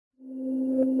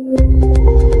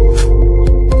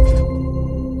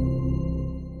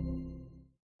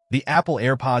The Apple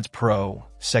AirPods Pro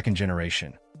 2nd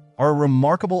generation are a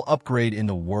remarkable upgrade in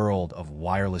the world of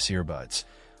wireless earbuds,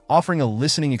 offering a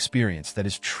listening experience that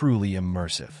is truly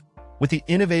immersive. With the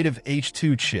innovative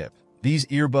H2 chip, these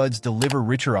earbuds deliver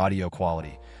richer audio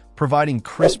quality, providing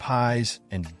crisp highs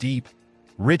and deep,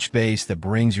 rich bass that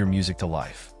brings your music to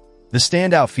life. The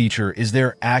standout feature is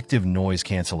their active noise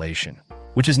cancellation,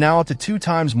 which is now up to 2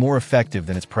 times more effective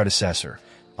than its predecessor,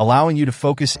 allowing you to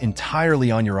focus entirely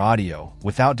on your audio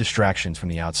without distractions from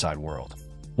the outside world.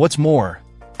 What's more,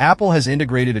 Apple has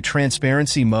integrated a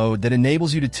transparency mode that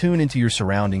enables you to tune into your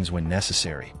surroundings when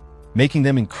necessary, making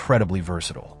them incredibly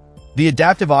versatile. The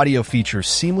adaptive audio feature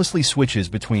seamlessly switches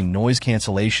between noise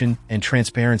cancellation and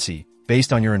transparency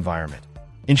based on your environment,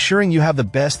 ensuring you have the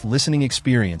best listening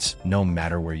experience no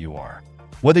matter where you are.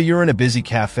 Whether you're in a busy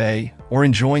cafe or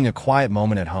enjoying a quiet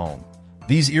moment at home,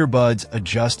 these earbuds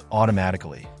adjust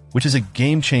automatically, which is a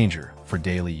game changer for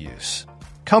daily use.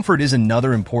 Comfort is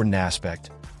another important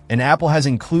aspect, and Apple has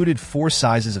included 4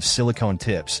 sizes of silicone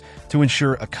tips to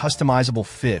ensure a customizable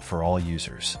fit for all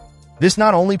users. This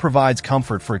not only provides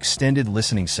comfort for extended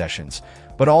listening sessions,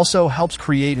 but also helps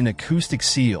create an acoustic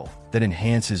seal that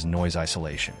enhances noise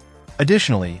isolation.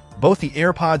 Additionally, both the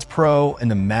AirPods Pro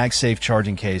and the MagSafe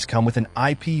charging case come with an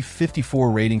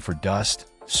IP54 rating for dust,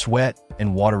 sweat,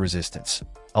 and water resistance,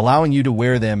 allowing you to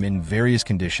wear them in various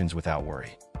conditions without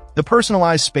worry. The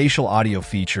personalized spatial audio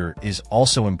feature is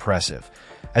also impressive,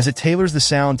 as it tailors the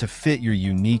sound to fit your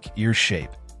unique ear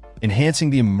shape, enhancing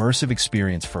the immersive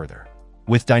experience further.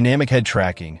 With dynamic head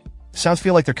tracking, sounds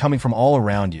feel like they're coming from all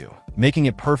around you, making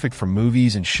it perfect for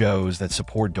movies and shows that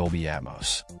support Dolby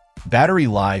Atmos. Battery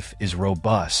life is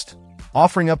robust,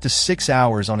 offering up to 6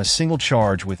 hours on a single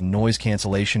charge with noise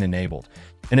cancellation enabled,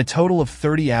 and a total of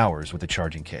 30 hours with the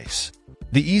charging case.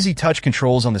 The easy touch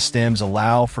controls on the stems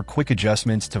allow for quick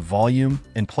adjustments to volume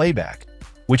and playback,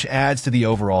 which adds to the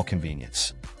overall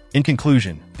convenience. In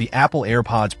conclusion, the Apple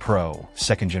AirPods Pro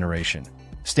 2nd generation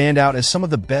stand out as some of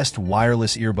the best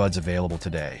wireless earbuds available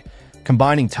today,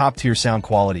 combining top-tier sound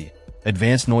quality,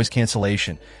 advanced noise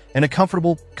cancellation, and a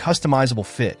comfortable, customizable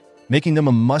fit, making them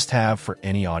a must-have for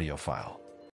any audiophile.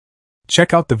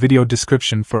 Check out the video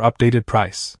description for updated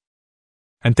price.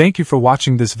 And thank you for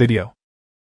watching this video.